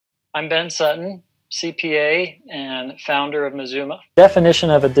I'm Ben Sutton, CPA and founder of Mazuma. Definition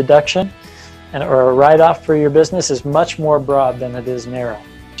of a deduction or a write-off for your business is much more broad than it is narrow.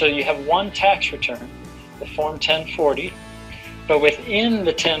 So you have one tax return, the Form 1040, but within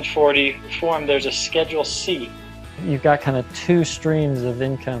the 1040 form there's a Schedule C. You've got kind of two streams of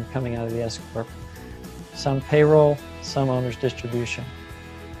income coming out of the S Corp. Some payroll, some owner's distribution.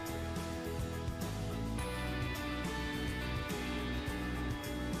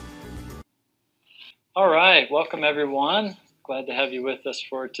 All right, welcome everyone. Glad to have you with us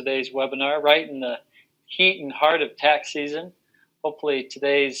for today's webinar, right in the heat and heart of tax season. Hopefully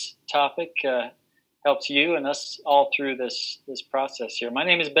today's topic helps you and us all through this process here. My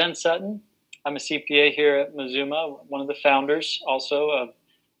name is Ben Sutton. I'm a CPA here at Mazuma, one of the founders also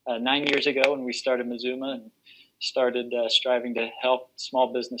of 9 years ago when we started Mazuma and started striving to help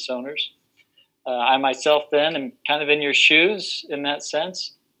small business owners. I myself then am kind of in your shoes in that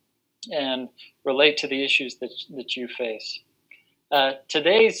sense and relate to the issues that you face.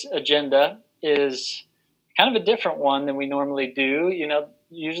 Today's agenda is kind of a different one than we normally do. You know,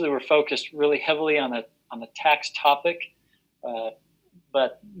 usually we're focused really heavily on the tax topic,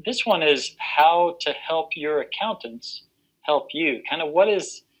 but this one is how to help your accountants help you. Kind of what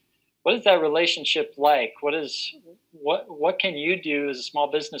is that relationship like? What can you do as a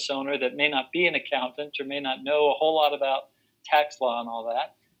small business owner that may not be an accountant or may not know a whole lot about tax law and all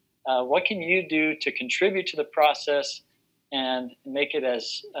that? What can you do to contribute to the process and make it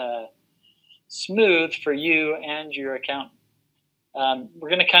as smooth for you and your accountant? We're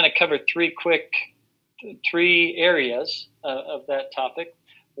going to kind of cover three areas of that topic.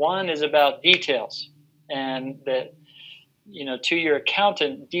 One is about details, and that, you know, to your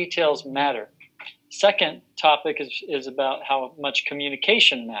accountant, details matter. Second topic is about how much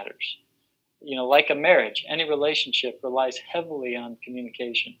communication matters. You know, like a marriage, any relationship relies heavily on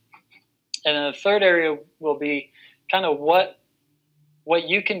communication. And then the third area will be kind of what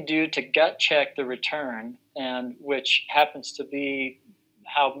you can do to gut check the return, and which happens to be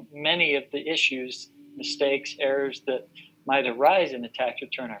how many of the issues, mistakes, errors that might arise in a tax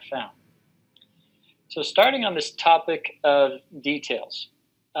return are found. So starting on this topic of details,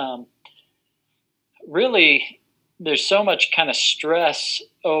 really there's so much kind of stress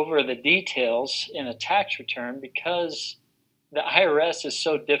over the details in a tax return because the IRS is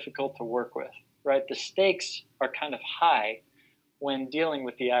so difficult to work with, right? The stakes are kind of high when dealing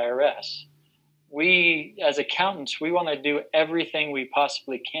with the IRS. We, as accountants, we want to do everything we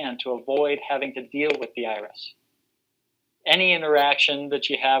possibly can to avoid having to deal with the IRS. Any interaction that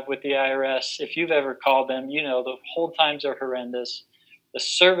you have with the IRS, if you've ever called them, you know the hold times are horrendous. The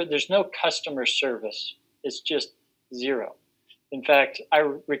service, there's no customer service. It's just zero. In fact, I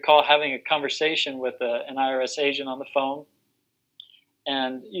recall having a conversation with an IRS agent on the phone.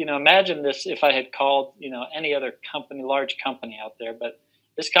 And, you know, imagine this if I had called, you know, any other company, large company out there. But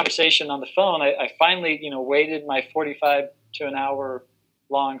this conversation on the phone, I finally, you know, waited my 45 minute to an hour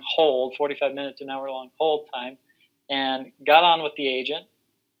long hold time and got on with the agent.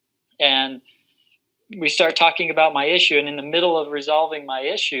 And we start talking about my issue. And in the middle of resolving my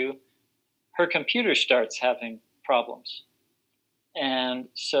issue, her computer starts having problems. And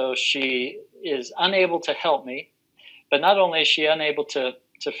so she is unable to help me. But not only is she unable to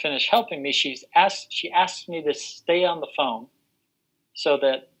finish helping me, she asks me to stay on the phone so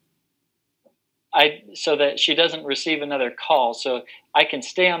that she doesn't receive another call. So I can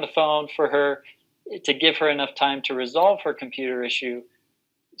stay on the phone for her to give her enough time to resolve her computer issue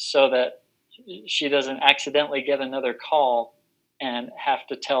so that she doesn't accidentally get another call and have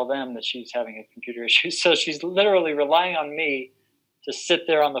to tell them that she's having a computer issue. So she's literally relying on me to sit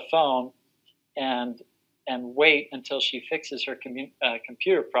there on the phone and wait until she fixes her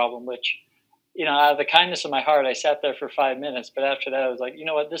computer problem, which, you know, out of the kindness of my heart, I sat there for 5 minutes. But after that, I was like, you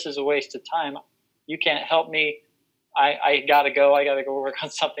know what, this is a waste of time. You can't help me. I got to go. I got to go work on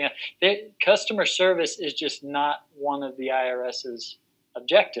something. Customer service is just not one of the IRS's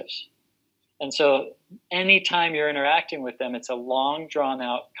objectives. And so anytime you're interacting with them, it's a long,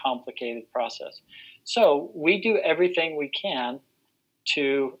 drawn-out, complicated process. So we do everything we can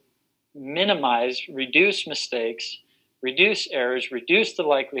to minimize, reduce mistakes, reduce errors, reduce the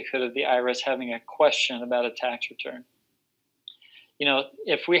likelihood of the IRS having a question about a tax return. You know,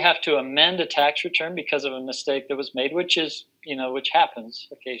 if we have to amend a tax return because of a mistake that was made, which happens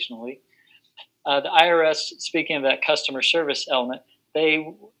occasionally, the IRS, speaking of that customer service element,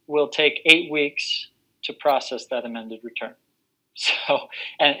 they will take 8 weeks to process that amended return. So,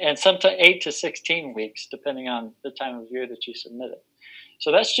 and sometimes 8 to 16 weeks, depending on the time of year that you submit it.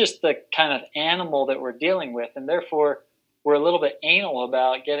 So that's just the kind of animal that we're dealing with, and therefore we're a little bit anal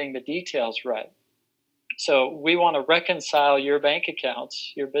about getting the details right. So we want to reconcile your bank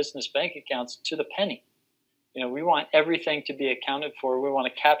accounts, your business bank accounts, to the penny. We want everything to be accounted for. We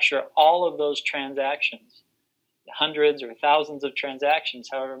want to capture all of those transactions, hundreds or thousands of transactions,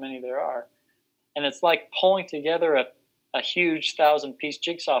 however many there are. And it's like pulling together a huge 1,000-piece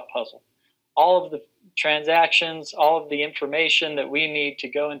jigsaw puzzle. All of the transactions, all of the information that we need to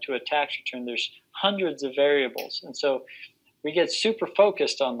go into a tax return, there's hundreds of variables. And so we get super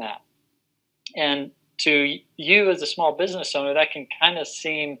focused on that. And to you as a small business owner, that can kind of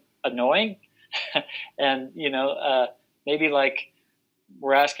seem annoying. And, maybe like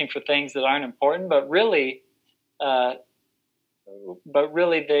we're asking for things that aren't important, but really they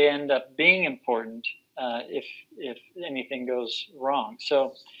end up being important if anything goes wrong.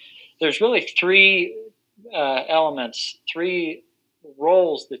 So there's really three elements, three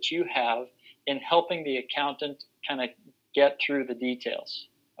roles that you have in helping the accountant kind of get through the details.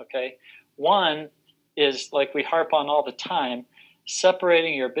 Okay, one is, like we harp on all the time,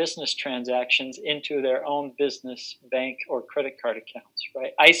 separating your business transactions into their own business bank or credit card accounts,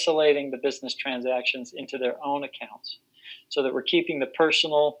 right? Isolating the business transactions into their own accounts so that we're keeping the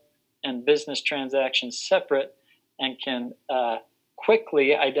personal and business transactions separate and can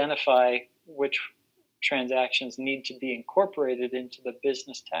quickly identify which transactions need to be incorporated into the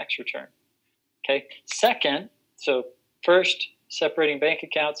business tax return. Okay. Second, so first, separating bank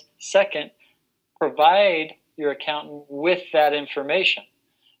accounts. Second, provide your accountant with that information.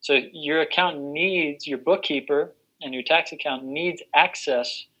 So your accountant needs, your bookkeeper and your tax accountant needs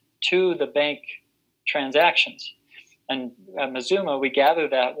access to the bank transactions. And at Mazuma, we gather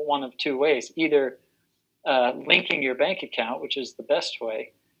that one of two ways: either linking your bank account, which is the best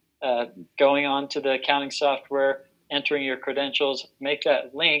way, going on to the accounting software, entering your credentials, make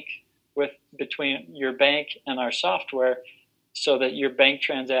that link between your bank and our software so that your bank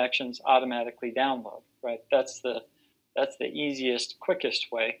transactions automatically download, right? That's the easiest,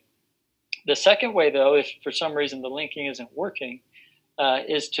 quickest way. The second way, though, if for some reason the linking isn't working,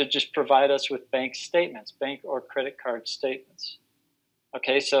 is to just provide us with bank statements, bank or credit card statements.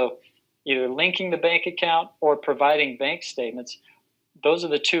 Okay, so either linking the bank account or providing bank statements. Those are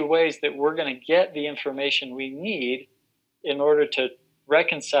the two ways that we're going to get the information we need in order to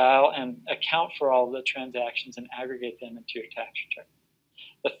reconcile and account for all of the transactions and aggregate them into your tax return.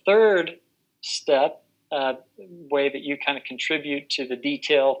 The third step, way that you kind of contribute to the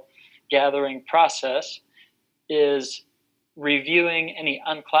detail gathering process, is reviewing any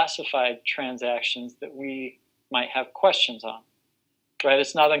unclassified transactions that we might have questions on. Right?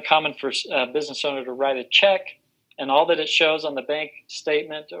 It's not uncommon for a business owner to write a check, and all that it shows on the bank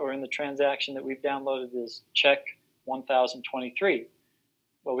statement or in the transaction that we've downloaded is check 1023.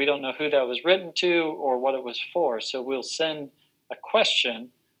 Well, we don't know who that was written to or what it was for, so we'll send a question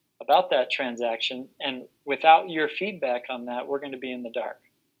about that transaction, and without your feedback on that, we're going to be in the dark.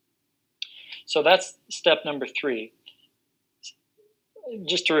 So that's step number 3.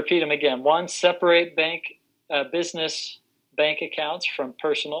 Just to repeat them again: 1, separate business bank accounts from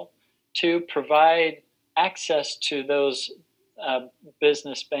personal. 2, provide access to those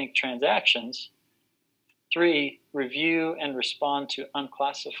business bank transactions. 3, review and respond to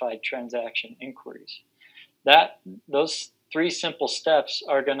unclassified transaction inquiries. Those 3 simple steps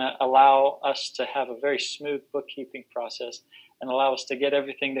are going to allow us to have a very smooth bookkeeping process and allow us to get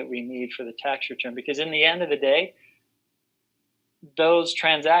everything that we need for the tax return. Because in the end of the day, those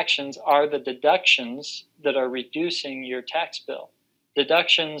transactions are the deductions that are reducing your tax bill.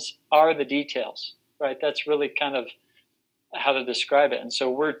 Deductions are the details, right? That's really kind of how to describe it. And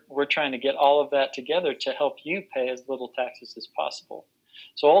so we're trying to get all of that together to help you pay as little taxes as possible.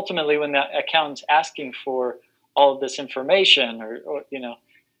 So ultimately, when the accountant's asking for all of this information, or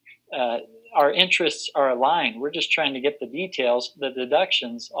our interests are aligned. We're just trying to get the details, the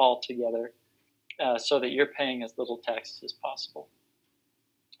deductions all together, so that you're paying as little taxes as possible.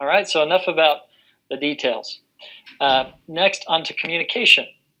 All right, so enough about the details. Next, on to communication.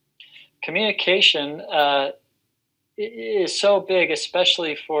 Communication is so big,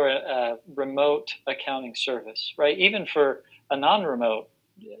 especially for a remote accounting service, right? Even for a non-remote,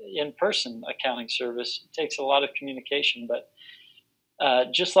 in-person accounting service, it takes a lot of communication. But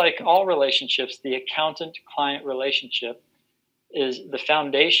just like all relationships, the accountant-client relationship is the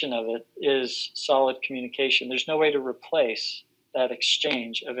foundation of it is solid communication. There's no way to replace that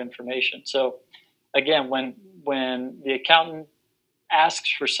exchange of information. So again, when the accountant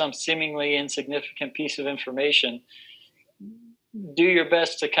asks for some seemingly insignificant piece of information, do your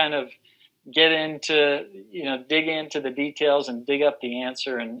best to kind of get into, dig into the details and dig up the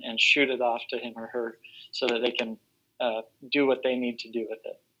answer and shoot it off to him or her so that they can do what they need to do with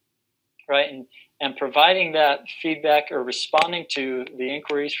it, right? And providing that feedback or responding to the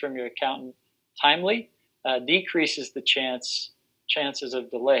inquiries from your accountant timely decreases the chances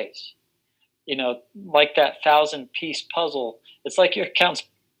of delays. Like that 1,000-piece puzzle. It's like your accountant's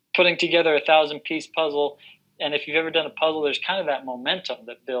putting together a 1,000-piece puzzle, and if you've ever done a puzzle, there's kind of that momentum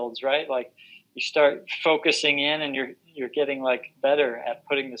that builds, right? Like you start focusing in, and you're getting like better at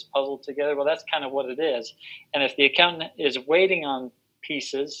putting this puzzle together. Well, that's kind of what it is. And if the accountant is waiting on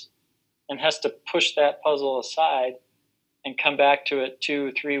pieces and has to push that puzzle aside and come back to it 2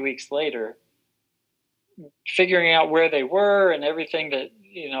 or 3 weeks later, figuring out where they were and everything that,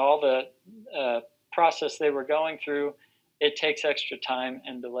 all the process they were going through, it takes extra time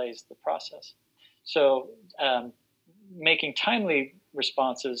and delays the process. So making timely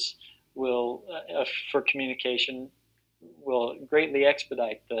responses will, for communication, will greatly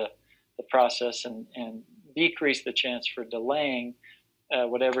expedite the process and decrease the chance for delaying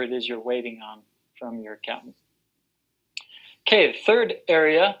whatever it is you're waiting on from your accountant. Okay, the third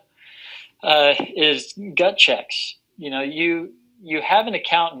area is gut checks. You have an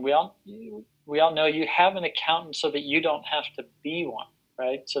accountant. We all know you have an accountant so that you don't have to be one,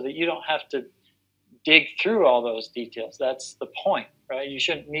 right? So that you don't have to dig through all those details. That's the point, right? You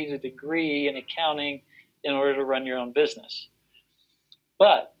shouldn't need a degree in accounting in order to run your own business.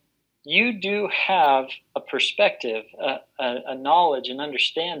 But you do have a perspective, a knowledge, an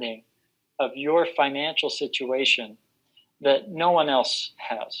understanding of your financial situation that no one else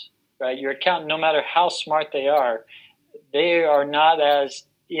has, right? Your accountant, no matter how smart they are not as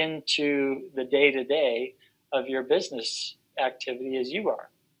into the day-to-day of your business activity as you are.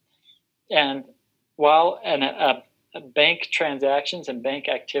 And while bank transactions and bank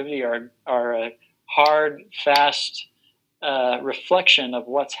activity are a hard, fast reflection of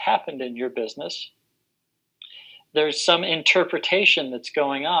what's happened in your business, there's some interpretation that's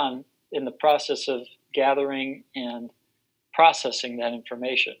going on in the process of gathering and processing that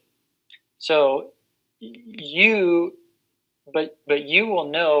information. So you will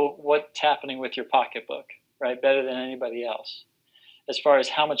know what's happening with your pocketbook, right, better than anybody else. As far as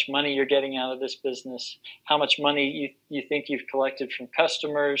how much money you're getting out of this business, how much money you think you've collected from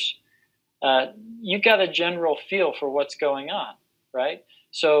customers, you've got a general feel for what's going on, right?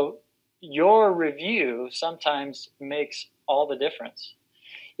 So your review sometimes makes all the difference.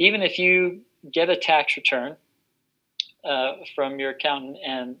 Even if you get a tax return from your accountant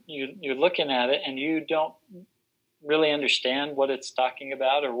and you're looking at it and you don't really understand what it's talking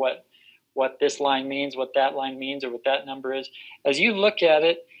about or what this line means, what that line means, or what that number is, as you look at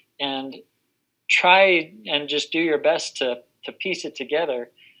it and try and just do your best to piece it together,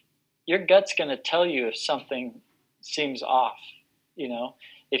 your gut's going to tell you if something seems off.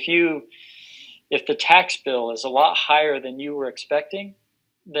 If the tax bill is a lot higher than you were expecting,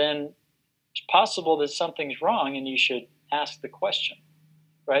 then it's possible that something's wrong and you should ask the question,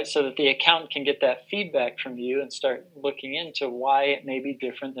 right? So that the accountant can get that feedback from you and start looking into why it may be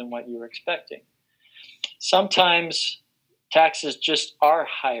different than what you were expecting. Sometimes taxes just are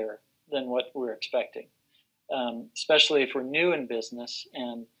higher than what we're expecting, especially if we're new in business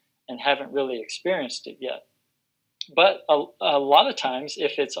and haven't really experienced it yet. But a lot of times,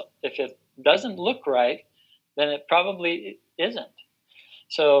 if it doesn't look right, then it probably isn't.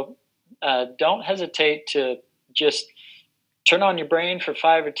 So don't hesitate to just turn on your brain for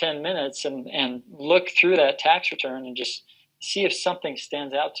 5 or 10 minutes and look through that tax return and just see if something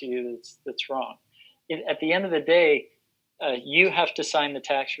stands out to you that's wrong. At the end of the day, you have to sign the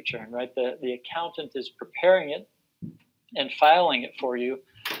tax return, right? The accountant is preparing it and filing it for you,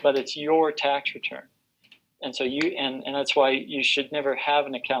 but it's your tax return. And so and that's why you should never have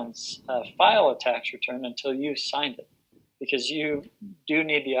an accountant file a tax return until you've signed it, because you do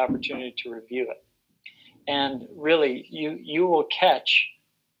need the opportunity to review it. And really, you will catch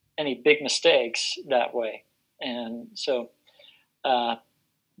any big mistakes that way. And so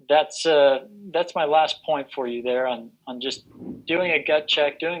that's my last point for you there on just doing a gut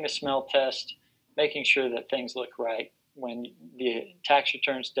check, doing a smell test, making sure that things look right when the tax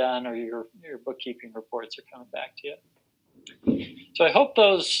return's done or your bookkeeping reports are coming back to you. So I hope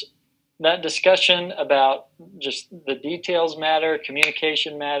that discussion about just the details matter,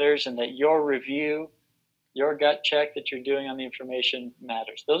 communication matters, and that your review, your gut check that you're doing on the information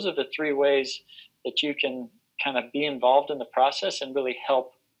matters. Those are the 3 ways that you can kind of be involved in the process and really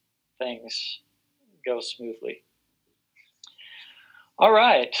help things go smoothly. All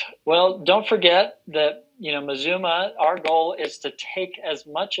right. Well, don't forget that, Mazuma, our goal is to take as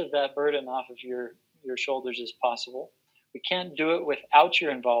much of that burden off of your shoulders as possible. We can't do it without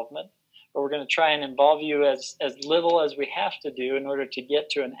your involvement, but we're going to try and involve you as little as we have to do in order to get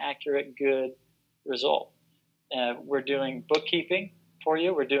to an accurate, good result. We're doing bookkeeping for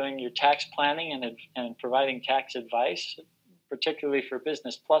you. We're doing your tax planning and providing tax advice, particularly for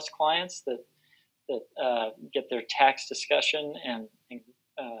Business Plus clients that get their tax discussion and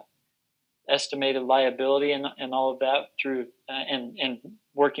estimated liability and all of that through and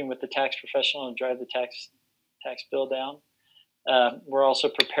working with the tax professional and drive the tax bill down. We're also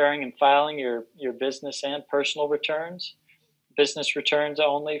preparing and filing your business and personal returns, business returns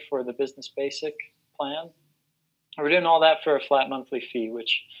only for the Business Basic plan. We're doing all that for a flat monthly fee,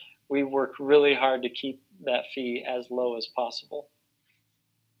 which we work really hard to keep that fee as low as possible.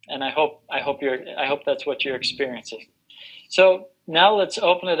 And I hope that's what you're experiencing. So now let's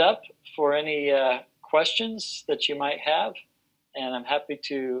open it up for any questions that you might have, and I'm happy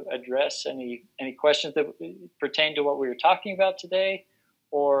to address any questions that pertain to what we were talking about today,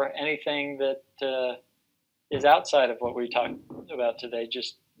 or anything that is outside of what we talked about today,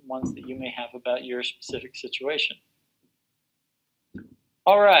 just ones that you may have about your specific situation.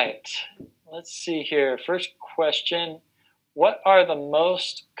 All right, let's see here. First question, what are the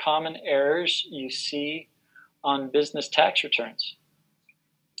most common errors you see on business tax returns?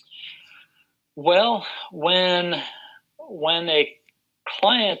 Well, when a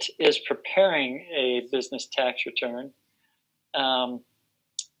client is preparing a business tax return,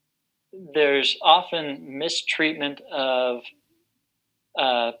 there's often mistreatment of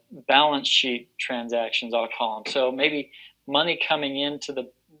balance sheet transactions, I'll call them. So maybe money coming into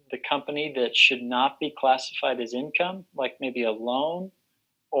the company that should not be classified as income, like maybe a loan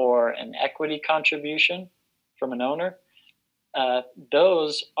or an equity contribution from an owner.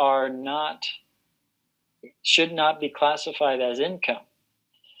 Those should not be classified as income.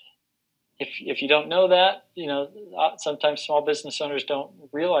 If you don't know that, sometimes small business owners don't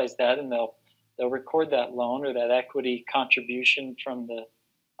realize that, and they'll record that loan or that equity contribution from the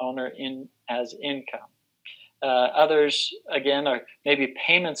owner in as income. Others, again, are maybe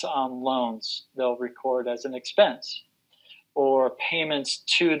payments on loans they'll record as an expense, or payments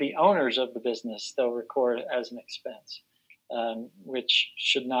to the owners of the business they'll record as an expense, which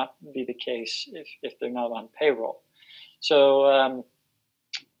should not be the case if they're not on payroll. So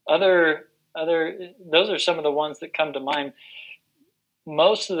those are some of the ones that come to mind.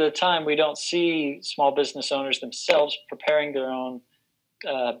 Most of the time, we don't see small business owners themselves preparing their own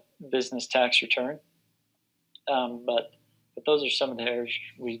business tax return. But those are some of the errors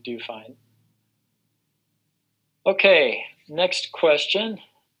we do find. Okay, next question.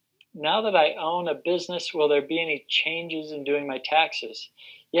 Now that I own a business, will there be any changes in doing my taxes?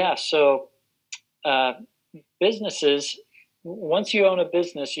 Yeah, so businesses, once you own a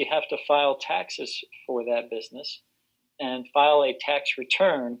business, you have to file taxes for that business and file a tax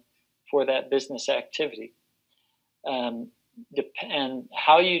return for that business activity. And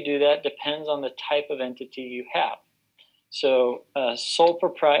how you do that depends on the type of entity you have. So sole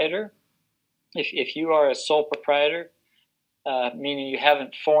proprietor, if you are a sole proprietor, meaning you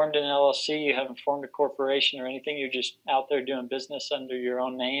haven't formed an LLC, you haven't formed a corporation or anything, you're just out there doing business under your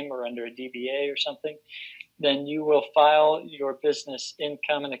own name or under a DBA or something, then you will file your business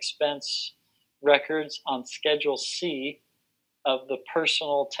income and expense records on Schedule C of the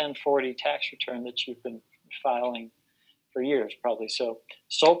personal 1040 tax return that you've been filing for years, probably. So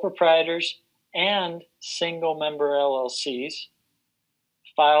sole proprietors and single member LLCs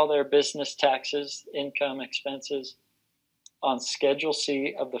file their business taxes, income, expenses on Schedule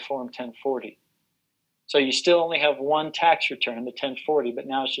C of the Form 1040. So you still only have one tax return, the 1040, but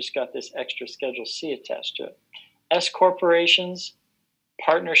now it's just got this extra Schedule C attached to it. S corporations,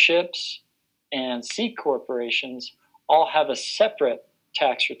 partnerships, and C corporations all have a separate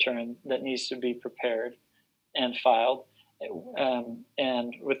tax return that needs to be prepared and filed.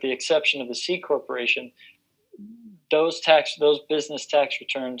 And with the exception of the C corporation, those business tax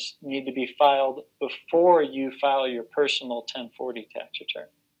returns need to be filed before you file your personal 1040 tax return.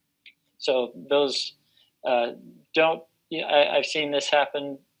 So those I've seen this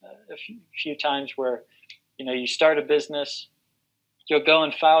happen a few times where you start a business, you'll go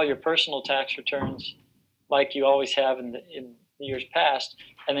and file your personal tax returns like you always have in years past,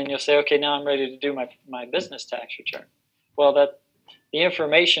 and then you'll say, okay, now I'm ready to do my business tax return. Well, the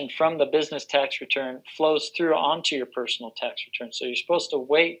information from the business tax return flows through onto your personal tax return. So you're supposed to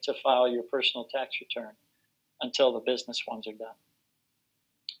wait to file your personal tax return until the business ones are done.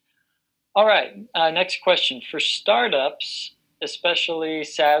 All right, next question. For startups, especially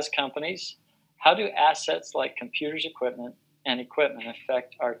SaaS companies, how do assets like computers, equipment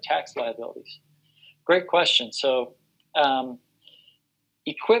affect our tax liabilities? Great question. So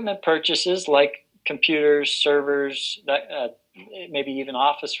Equipment purchases like computers, servers, maybe even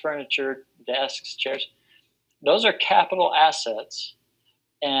office furniture, desks, chairs, those are capital assets.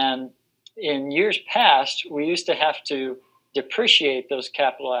 And in years past, we used to have to depreciate those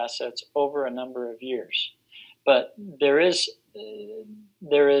capital assets over a number of years. But there is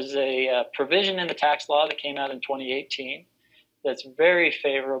a provision in the tax law that came out in 2018 that's very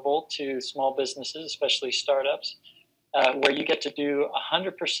favorable to small businesses, especially startups, where you get to do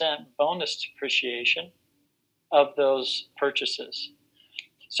 100% bonus depreciation of those purchases.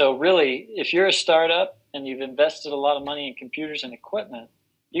 So really, if you're a startup and you've invested a lot of money in computers and equipment,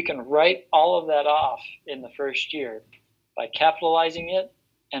 you can write all of that off in the first year by capitalizing it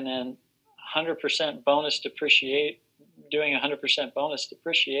and then 100% bonus doing 100% bonus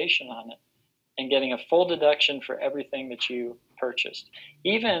depreciation on it and getting a full deduction for everything that you purchased.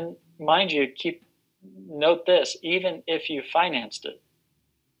 Even, mind you, note this, even if you financed it.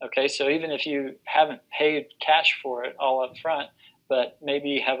 Okay, so even if you haven't paid cash for it all up front, but maybe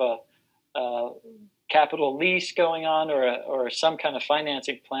you have a capital lease going on or some kind of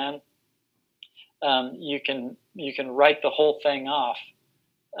financing plan, you can write the whole thing off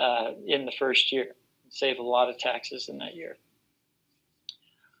in the first year. Save a lot of taxes in that year.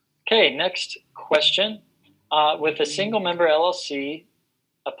 Okay, next question. With a single member LLC,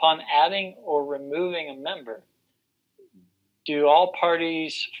 upon adding or removing a member, do all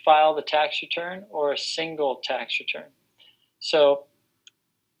parties file the tax return or a single tax return? So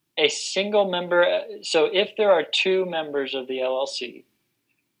a single member, so if there are two members of the LLC,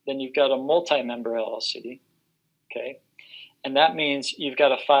 then you've got a multi-member LLC, okay? And that means you've got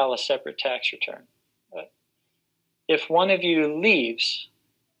to file a separate tax return. If one of you leaves,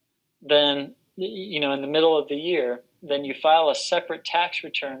 then, in the middle of the year, then you file a separate tax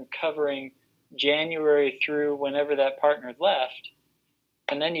return covering January through whenever that partner left,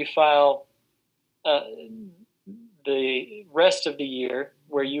 and then you file the rest of the year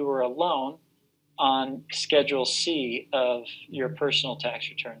where you were alone on Schedule C of your personal tax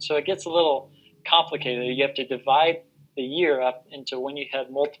return. So it gets a little complicated. You have to divide the year up into when you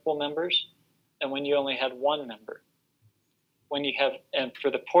had multiple members and when you only had one member. And for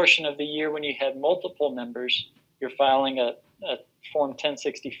the portion of the year when you had multiple members, you're filing a Form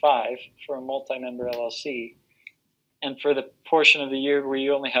 1065 for a multi-member LLC. And for the portion of the year where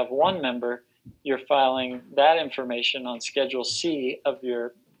you only have one member, you're filing that information on Schedule C of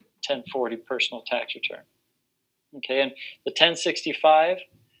your 1040 personal tax return. Okay, and the 1065,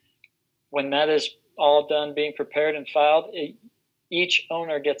 when that is all done being prepared and filed, each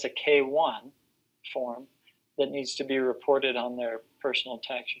owner gets a K1 form that needs to be reported on their personal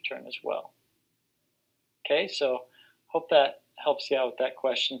tax return as well. Okay, so hope that helps you out with that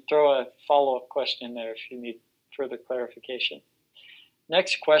question. Throw a follow-up question in there if you need further clarification.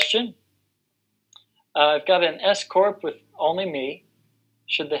 Next question. I've got an S Corp with only me.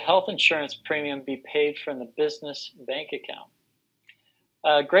 Should the health insurance premium be paid from the business bank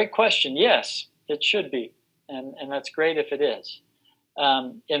account? Great question. Yes, it should be. And that's great if it is.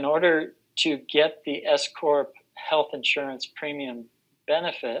 In order to get the S Corp health insurance premium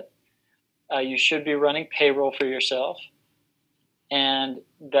benefit, you should be running payroll for yourself. And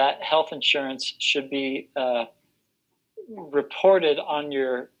that health insurance should be reported on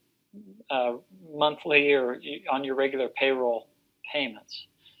your monthly or on your regular payroll payments.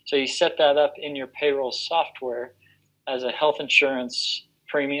 So you set that up in your payroll software as a health insurance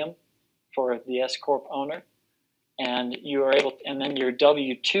premium for the S Corp owner, and you are able, and then your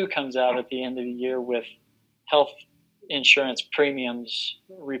W-2 comes out at the end of the year with health insurance premiums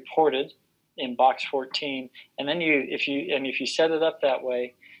reported in box 14, and then if you set it up that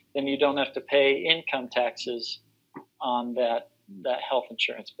way, then you don't have to pay income taxes on that health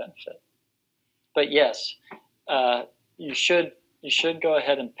insurance benefit. But yes, you should go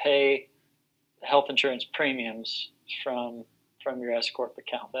ahead and pay health insurance premiums from your S Corp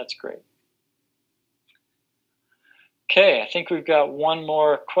account. That's great. Okay, I think we've got one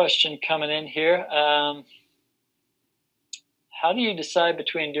more question coming in here. How do you decide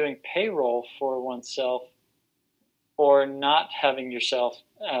between doing payroll for oneself or not having yourself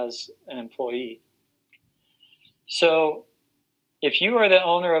as an employee? So if you are the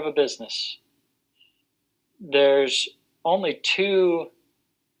owner of a business, there's only two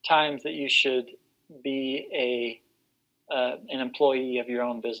times that you should be an employee of your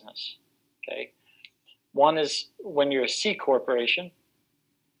own business. Okay, one is when you're a C corporation,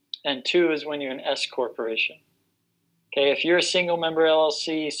 and two is when you're an S corporation. Okay, if you're a single member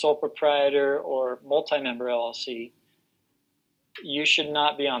LLC, sole proprietor, or multi-member LLC, you should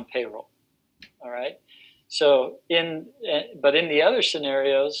not be on payroll. All right. So but in the other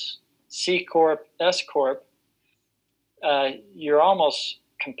scenarios, C Corp, S Corp, you're almost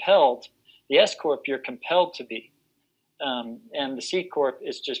compelled. The S Corp, you're compelled to be. And the C Corp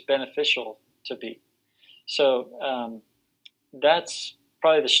is just beneficial to be. So that's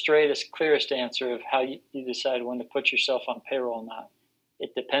probably the straightest, clearest answer of how you decide when to put yourself on payroll or not.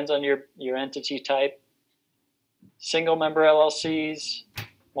 It depends on your entity type. Single member LLCs,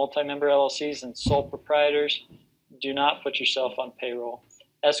 multi-member LLCs, and sole proprietors, do not put yourself on payroll.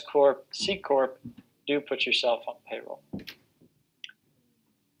 S Corp, C Corp, do put yourself on payroll.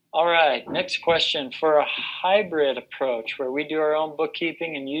 All right, next question. For a hybrid approach where we do our own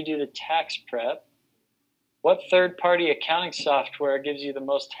bookkeeping and you do the tax prep, what third-party accounting software gives you the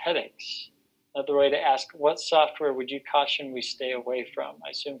most headaches? Another way to ask, what software would you caution we stay away from? I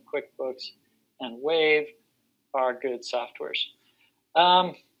assume QuickBooks and Wave are good softwares.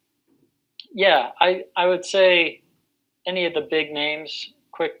 Yeah, I would say any of the big names,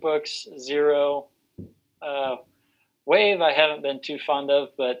 QuickBooks, Xero, Wave I haven't been too fond of,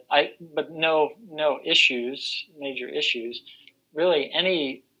 but no issues, major issues. Really,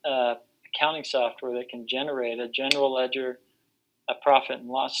 any accounting software that can generate a general ledger, a profit and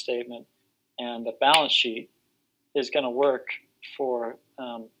loss statement, and a balance sheet is going to work for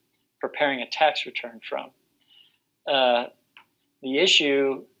preparing a tax return from. The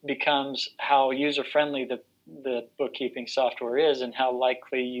issue becomes how user-friendly the bookkeeping software is and how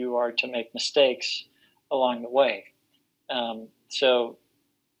likely you are to make mistakes along the way. So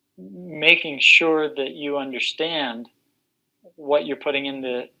making sure that you understand what you're putting in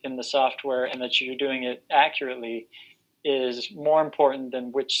the software and that you're doing it accurately is more important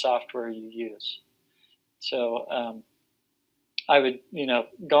than which software you use. So I would,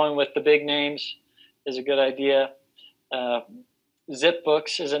 going with the big names is a good idea.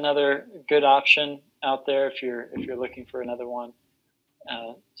 ZipBooks is another good option out there if you're looking for another one.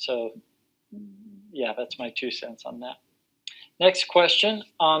 So yeah, that's my 2 cents on that. Next question,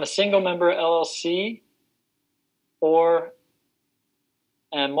 on a single member LLC or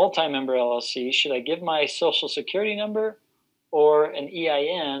a multi-member LLC, should I give my social security number or an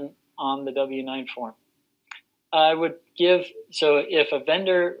EIN on the W-9 form? I would give, so if a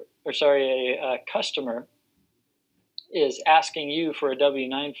customer is asking you for a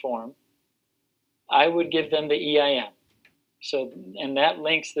W-9 form, I would give them the EIN. So, and that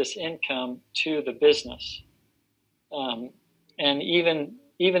links this income to the business. And even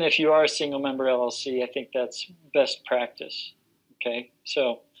if you are a single member LLC, I think that's best practice. Okay,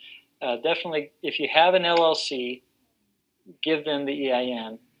 so definitely, if you have an LLC, give them the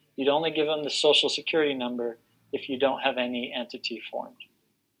EIN. You'd only give them the social security number if you don't have any entity formed.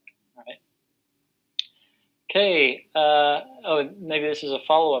 All right. Okay, maybe this is a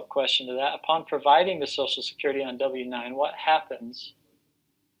follow-up question to that. Upon providing the social security on W-9, what happens?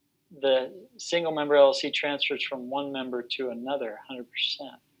 The single member LLC transfers from one member to another 100%.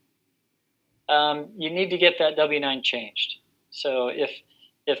 You need to get that W-9 changed. So if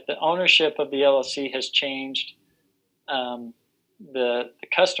the ownership of the LLC has changed, the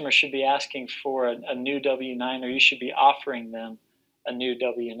customer should be asking for a new W-9, or you should be offering them a new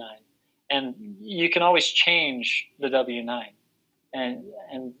W-9. And you can always change the W-9.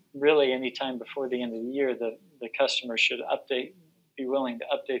 And really anytime before the end of the year, the customer should be willing to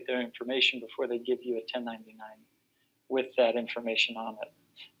update their information before they give you a 1099 with that information on it.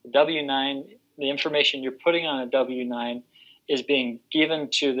 The W-9, the information you're putting on a W-9 is being given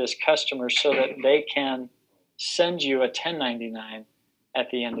to this customer so that they can send you a 1099 at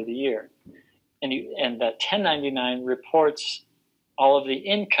the end of the year. And that 1099 reports all of the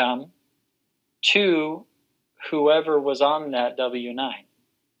income to whoever was on that W-9.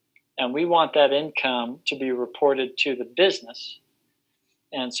 And we want that income to be reported to the business.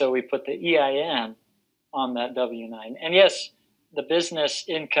 And so we put the EIN on that W-9. And yes, the business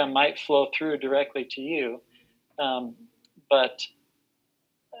income might flow through directly to you, but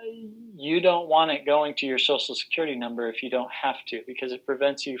you don't want it going to your social security number if you don't have to, because it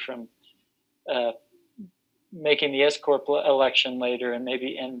prevents you from making the S-Corp election later and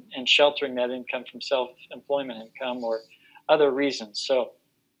maybe and sheltering that income from self-employment income or other reasons. So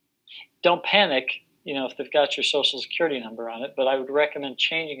don't panic, if they've got your social security number on it, but I would recommend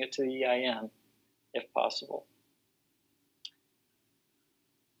changing it to the EIN if possible.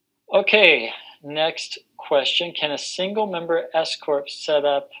 Okay, next question. Can a single member S-Corp set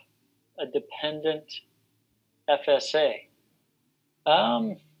up a dependent FSA?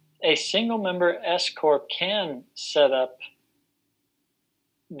 A single member S-Corp can set up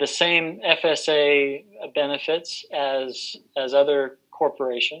the same FSA benefits as other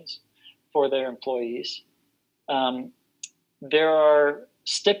corporations for their employees. There are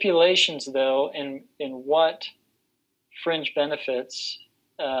stipulations, though, in what fringe benefits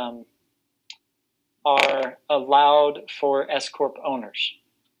are allowed for S-corp owners.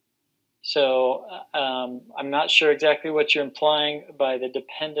 So I'm not sure exactly what you're implying by the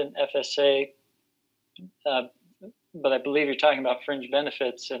dependent FSA, but I believe you're talking about fringe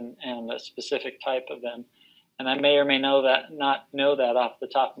benefits and a specific type of them. And I may or may not know that off the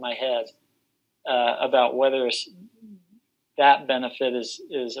top of my head about whether that benefit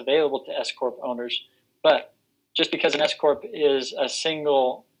is available to S-corp owners. But just because an S-corp is a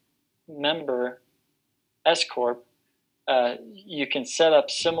single member S-corp, you can set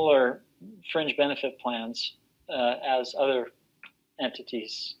up similar fringe benefit plans as other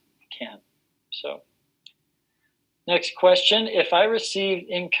entities can. So, next question. If I received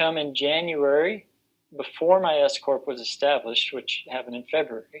income in January before my S-corp was established, which happened in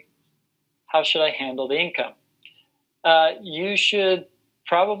February, how should I handle the income? You should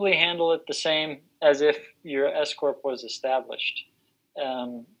probably handle it the same as if your S-corp was established.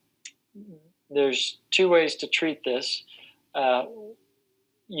 There's two ways to treat this.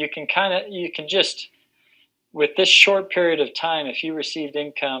 You can just, with this short period of time, if you received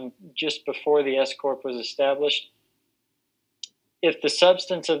income just before the S-corp was established, if the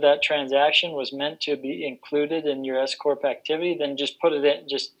substance of that transaction was meant to be included in your S-corp activity, then just put it in.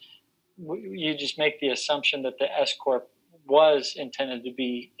 You just make the assumption that the S-corp was intended to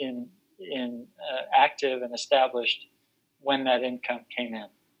be in active and established when that income came in.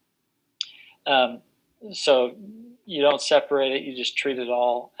 So you don't separate it, you just treat it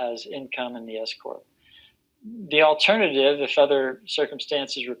all as income in the S-corp. The alternative, if other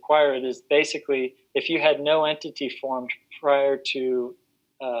circumstances require it, is basically if you had no entity formed prior to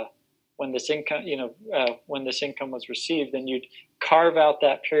when this income, when this income was received, then you'd carve out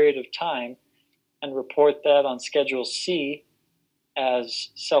that period of time and report that on Schedule C as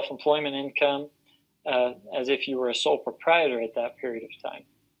self-employment income, as if you were a sole proprietor at that period of time.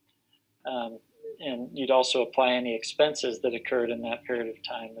 And you'd also apply any expenses that occurred in that period of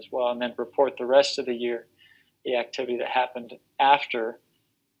time as well, and then report the rest of the year, the activity that happened after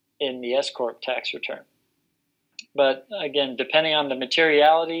in the S-corp tax return. But again, depending on the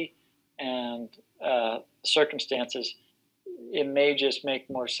materiality and circumstances, it may just make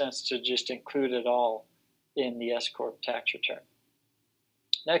more sense to just include it all in the S-corp tax return.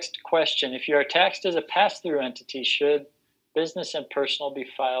 Next question. If you are taxed as a pass-through entity, should business and personal be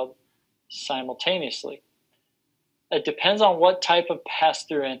filed simultaneously? It depends on what type of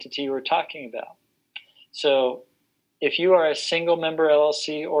pass-through entity we're talking about. So if you are a single member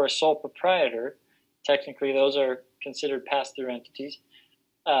LLC or a sole proprietor, technically those are considered pass-through entities.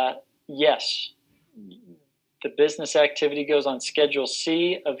 Yes, the business activity goes on Schedule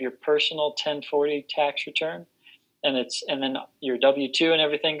C of your personal 1040 tax return, and then your W-2 and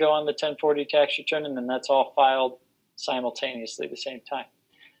everything go on the 1040 tax return, and then that's all filed simultaneously at the same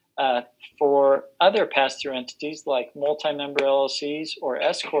time. For other pass-through entities like multi-member LLCs or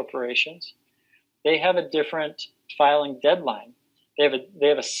S corporations, they have a different filing deadline. They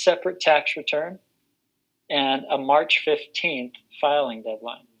have a separate tax return and a March 15th filing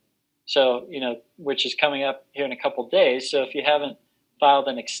deadline. So, which is coming up here in a couple of days. So if you haven't filed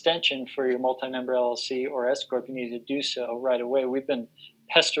an extension for your multi-member LLC or S corp, you need to do so right away. We've been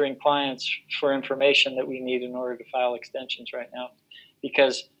pestering clients for information that we need in order to file extensions right now,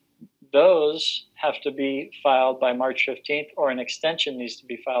 because those have to be filed by March 15th, or an extension needs to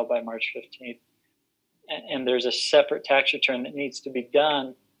be filed by March 15th. And there's a separate tax return that needs to be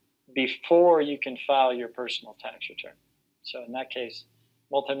done before you can file your personal tax return. So in that case,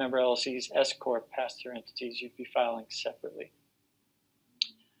 multi-member LLCs, S corp, pass-through entities, you'd be filing separately.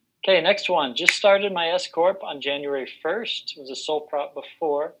 Okay, next one. Just started my S corp on January 1st. Was a sole prop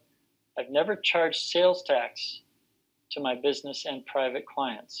before. I've never charged sales tax to my business and private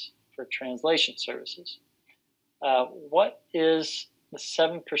clients for translation services. What is the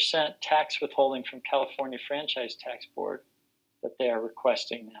 7% tax withholding from California Franchise Tax Board that they are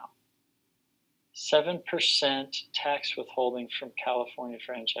requesting now? 7% tax withholding from California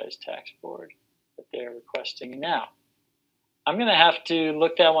Franchise Tax Board that they are requesting now. I'm going to have to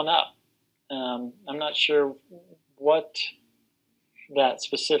look that one up. I'm not sure what that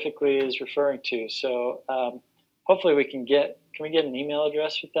specifically is referring to. So hopefully can we get an email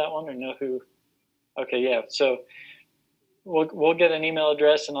address with that one, or know who? Okay, yeah. So we'll get an email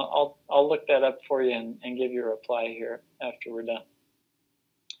address, and I'll look that up for you and give you a reply here after we're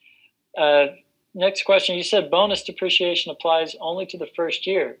done. Next question. You said bonus depreciation applies only to the first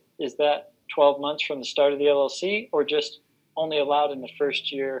year. Is that 12 months from the start of the LLC, or just only allowed in the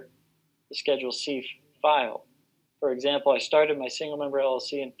first year the Schedule C file? For example, I started my single member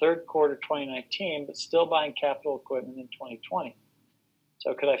LLC in third quarter 2019, but still buying capital equipment in 2020.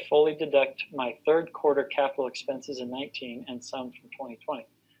 So could I fully deduct my third quarter capital expenses in 19 and some from 2020?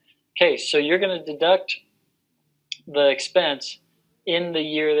 Okay, so you're going to deduct the expense in the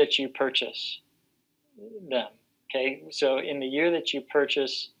year that you purchase them. Okay, so in the year that you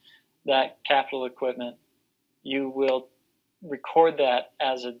purchase that capital equipment, you will record that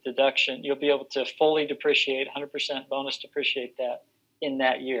as a deduction. You'll be able to fully depreciate, 100% bonus depreciate that in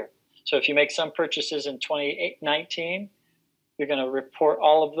that year. So if you make some purchases in 2019, you're going to report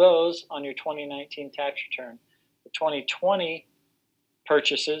all of those on your 2019 tax return. The 2020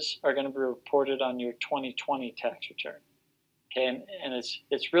 purchases are going to be reported on your 2020 tax return. Okay, and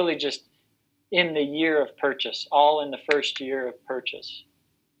it's really just in the year of purchase, all in the first year of purchase.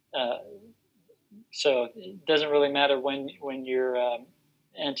 So it doesn't really matter when your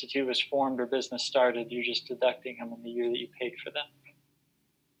entity was formed or business started. You're just deducting them in the year that you paid for them.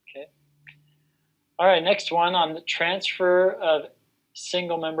 Okay. All right, next one, on the transfer of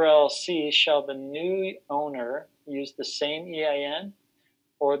single member LLC, shall the new owner use the same EIN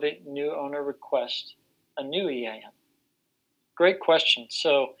or the new owner request a new EIN? Great question.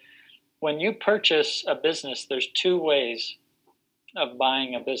 So when you purchase a business, there's two ways of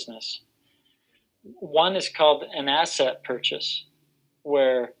buying a business. One is called an asset purchase,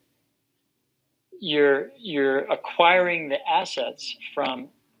 where you're acquiring the assets from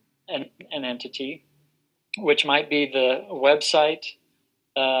an entity, which might be the website,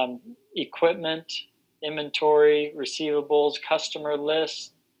 equipment, inventory, receivables, customer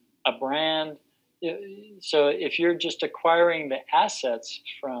list, a brand. So if you're just acquiring the assets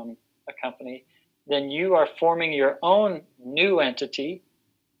from a company, then you are forming your own new entity,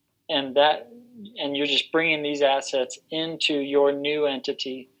 and you're just bringing these assets into your new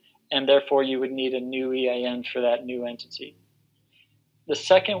entity, and therefore you would need a new EIN for that new entity. The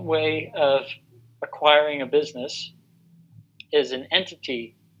second way of acquiring a business is an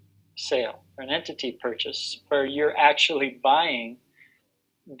entity sale or an entity purchase, where you're actually buying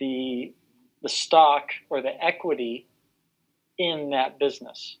the stock or the equity in that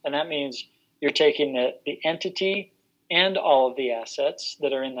business. And that means you're taking the entity and all of the assets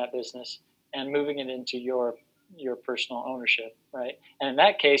that are in that business and moving it into your personal ownership, right? And in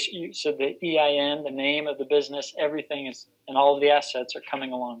that case, so the EIN, the name of the business, everything is, and all of the assets are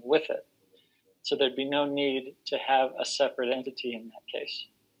coming along with it. So there'd be no need to have a separate entity in that case.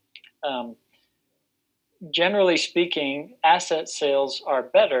 Generally speaking, asset sales are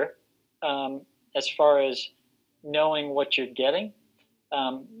better as far as knowing what you're getting,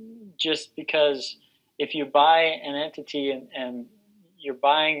 just because if you buy an entity and you're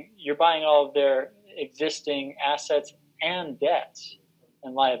buying all of their existing assets and debts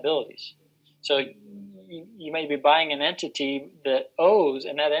and liabilities. So you may be buying an entity that owes,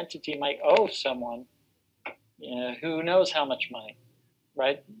 and that entity might owe someone, who knows how much money,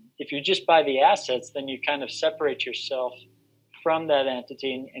 right? If you just buy the assets, then you kind of separate yourself from that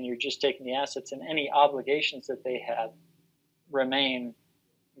entity, and you're just taking the assets, and any obligations that they had remain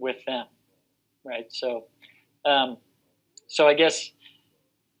with them, right? So I guess,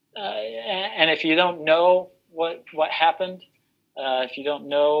 and if you don't know what happened, if you don't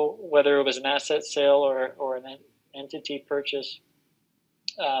know whether it was an asset sale or an entity purchase,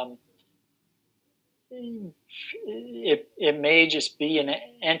 it may just be an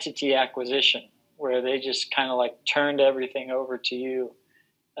entity acquisition, where they just kind of like turned everything over to you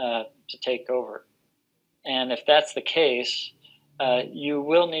to take over. And if that's the case, you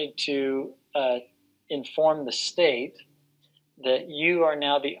will need to inform the state that you are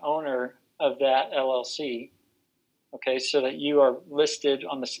now the owner of that LLC, okay, so that you are listed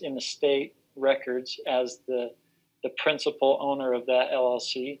in the state records as the principal owner of that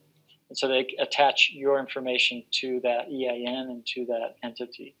LLC. And so they attach your information to that EIN and to that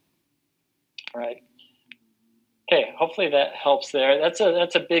entity. All right. Okay, hopefully that helps there. That's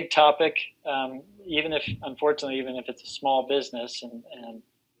a big topic, even if it's a small business and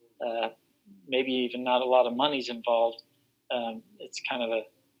maybe even not a lot of money's involved, it's kind of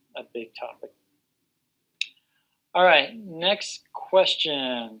a big topic. All right, next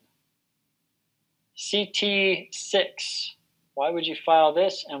question. CT6. Why would you file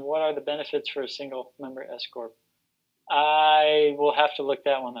this, and what are the benefits for a single member S Corp? I will have to look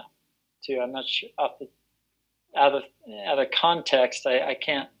that one up too. I'm not sure out of context. I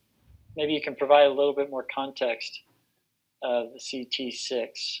can't. Maybe you can provide a little bit more context of the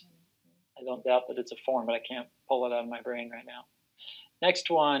CT6. I don't doubt that it's a form, but I can't pull it out of my brain right now. Next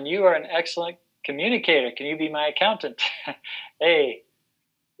one. You are an excellent communicator. Can you be my accountant? Hey,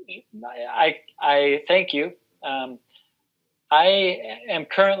 I thank you. I am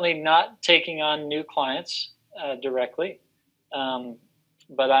currently not taking on new clients directly,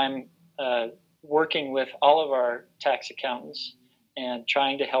 but I'm working with all of our tax accountants and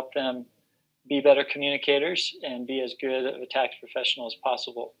trying to help them be better communicators and be as good of a tax professional as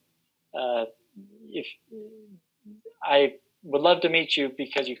possible. If I would love to meet you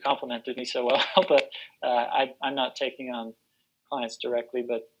because you complimented me so well, but I'm not taking on clients directly,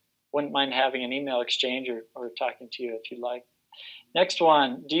 but wouldn't mind having an email exchange or talking to you if you'd like. Next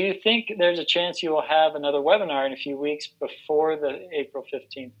one, do you think there's a chance you will have another webinar in a few weeks before the April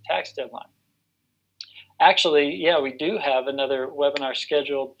 15th tax deadline? Actually, yeah, we do have another webinar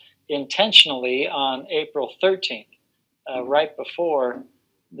scheduled intentionally on April 13th, right before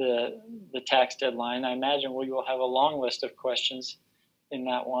the tax deadline. I imagine we will have a long list of questions in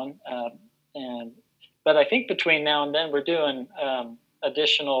that one. But I think between now and then we're doing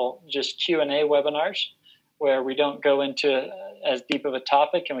additional just Q&A webinars where we don't go into as deep of a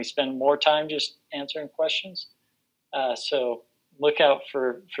topic and we spend more time just answering questions. So look out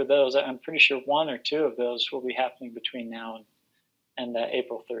for those. I'm pretty sure one or two of those will be happening between now and the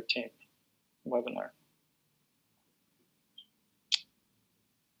April 13th webinar.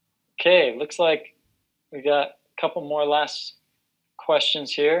 Okay, looks like we got a couple more last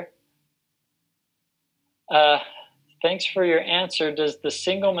questions here. Thanks for your answer. Does the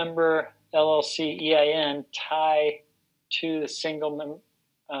single member LLC EIN tie to the single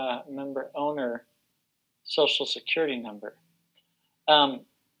member owner Social Security number?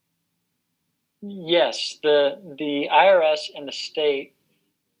 Yes, the IRS and the state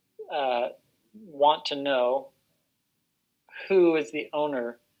want to know who is the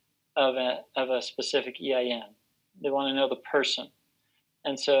owner of a specific EIN. They want to know the person.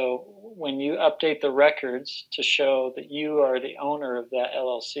 And so when you update the records to show that you are the owner of that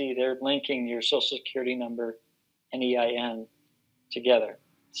LLC, they're linking your Social Security number and EIN together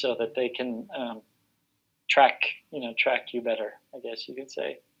so that they can track you better, I guess you could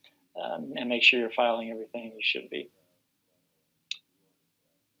say, and make sure you're filing everything you should be.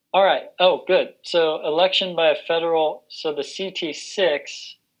 All right. Oh, good. So election by a federal, so the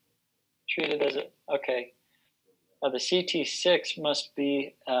CT6 treated as okay. The CT6 must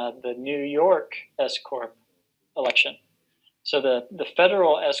be the New York S Corp election. So the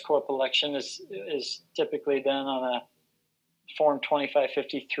federal S Corp election is typically done on a Form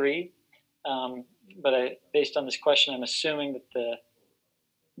 2553. But based on this question, I'm assuming that the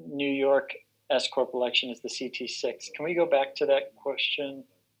New York S Corp election is the CT6. Can we go back to that question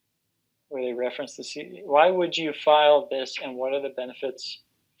where they reference the CT? Why would you file this, and what are the benefits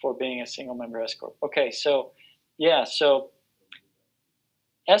for being a single member S Corp? Okay, so yeah, so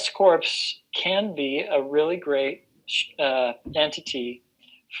S Corps can be a really great entity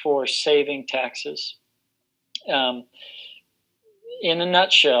for saving taxes. In a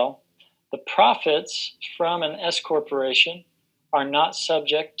nutshell, the profits from an S corporation are not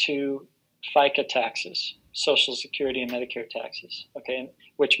subject to FICA taxes, Social Security and Medicare taxes, okay,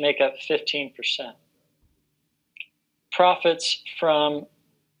 which make up 15%. Profits from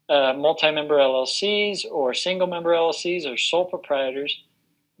multi-member LLCs or single-member LLCs or sole proprietors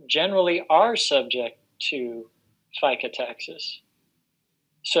generally are subject to FICA taxes.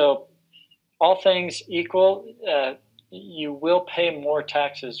 So all things equal, you will pay more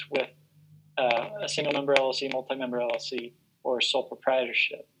taxes with a single-member LLC, multi-member LLC, or sole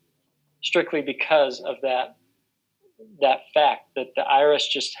proprietorship, strictly because of that fact that the IRS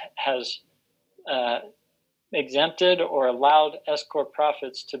just has exempted or allowed S Corp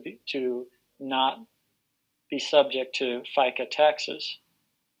profits to not be subject to FICA taxes.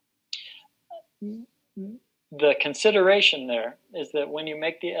 The consideration there is that when you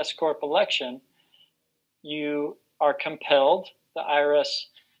make the S Corp election, you are compelled, the IRS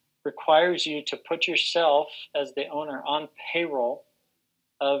requires you to put yourself as the owner on payroll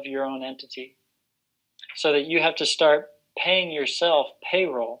of your own entity, so that you have to start paying yourself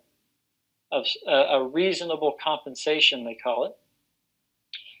payroll of a reasonable compensation, they call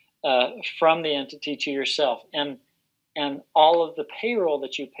it, from the entity to yourself. And all of the payroll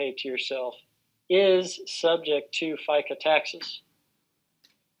that you pay to yourself is subject to FICA taxes.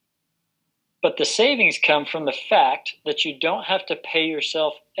 But the savings come from the fact that you don't have to pay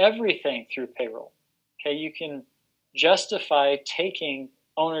yourself everything through payroll. Okay, you can justify taking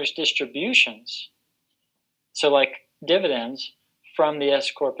owner's distributions, so like dividends, from the S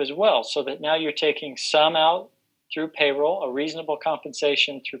Corp as well, so that now you're taking some out through payroll, a reasonable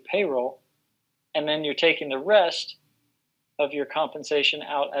compensation through payroll, and then you're taking the rest of your compensation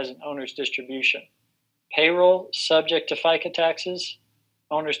out as an owner's distribution. Payroll subject to FICA taxes,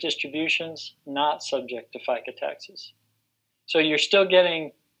 owner's distributions, not subject to FICA taxes. So you're still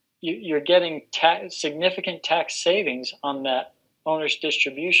getting, significant tax savings on that owner's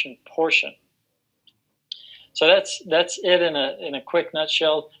distribution portion. So that's it in a quick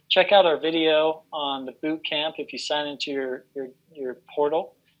nutshell. Check out our video on the boot camp if you sign into your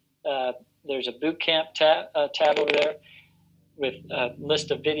portal. There's a boot camp tab over there with a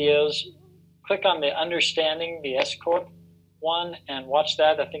list of videos. Click on the Understanding the S Corp one and watch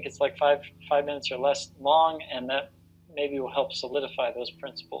that. I think it's like five minutes or less long, and that maybe will help solidify those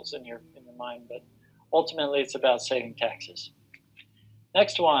principles in your mind. But ultimately, it's about saving taxes.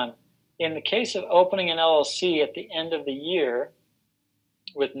 Next one. In the case of opening an LLC at the end of the year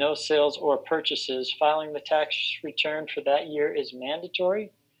with no sales or purchases, filing the tax return for that year is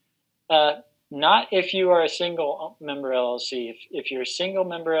mandatory. Not if you are a single member LLC. If you're a single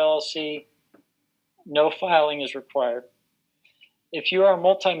member LLC, no filing is required. If you are a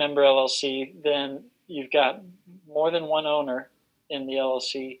multi-member LLC, then you've got more than one owner in the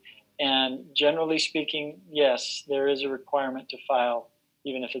LLC, and generally speaking, yes, there is a requirement to file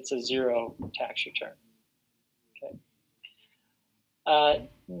even if it's a zero tax return. Okay.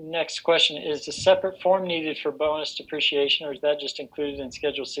 Next question, is the separate form needed for bonus depreciation, or is that just included in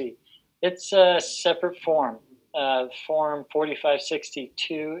Schedule C? It's a separate form. Form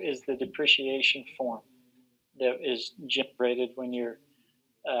 4562 is the depreciation form that is generated when you're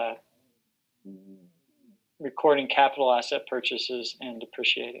recording capital asset purchases and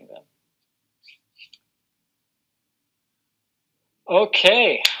depreciating them.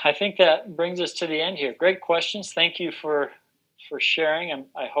 Okay, I think that brings us to the end here. Great questions. Thank you for sharing, and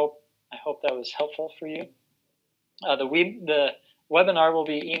I hope that was helpful for you. The webinar will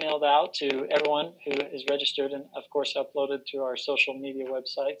be emailed out to everyone who is registered and, of course, uploaded to our social media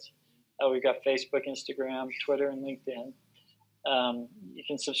websites. We've got Facebook, Instagram, Twitter, and LinkedIn. You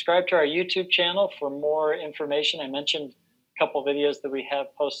can subscribe to our YouTube channel for more information. I mentioned a couple videos that we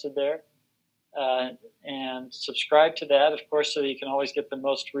have posted there. And subscribe to that, of course, so that you can always get the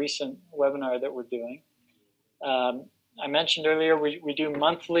most recent webinar that we're doing. I mentioned earlier we do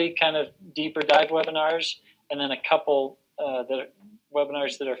monthly kind of deeper dive webinars, and then a couple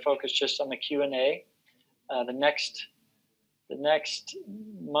webinars that are focused just on the Q&A. The next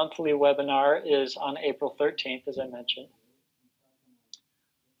monthly webinar is on April 13th, as I mentioned.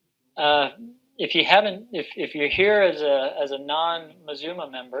 If you're here as a non-Mazuma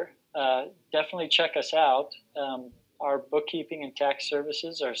member, definitely check us out. Our bookkeeping and tax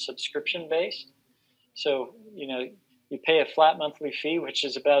services are subscription-based, so you pay a flat monthly fee, which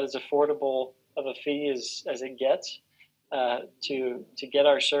is about as affordable of a fee as it gets to get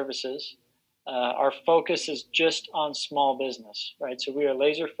our services. Our focus is just on small business, right? So we are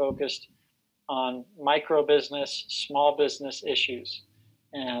laser focused on micro business, small business issues,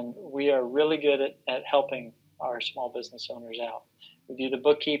 and we are really good at helping our small business owners out. We do the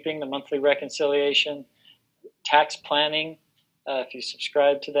bookkeeping, the monthly reconciliation, tax planning, if you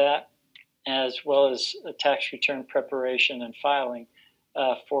subscribe to that, as well as tax return preparation and filing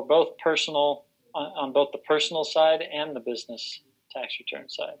for both on both the personal side and the business tax return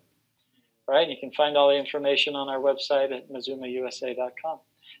side. All right, you can find all the information on our website at mazumausa.com.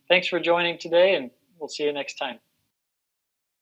 Thanks for joining today, and we'll see you next time.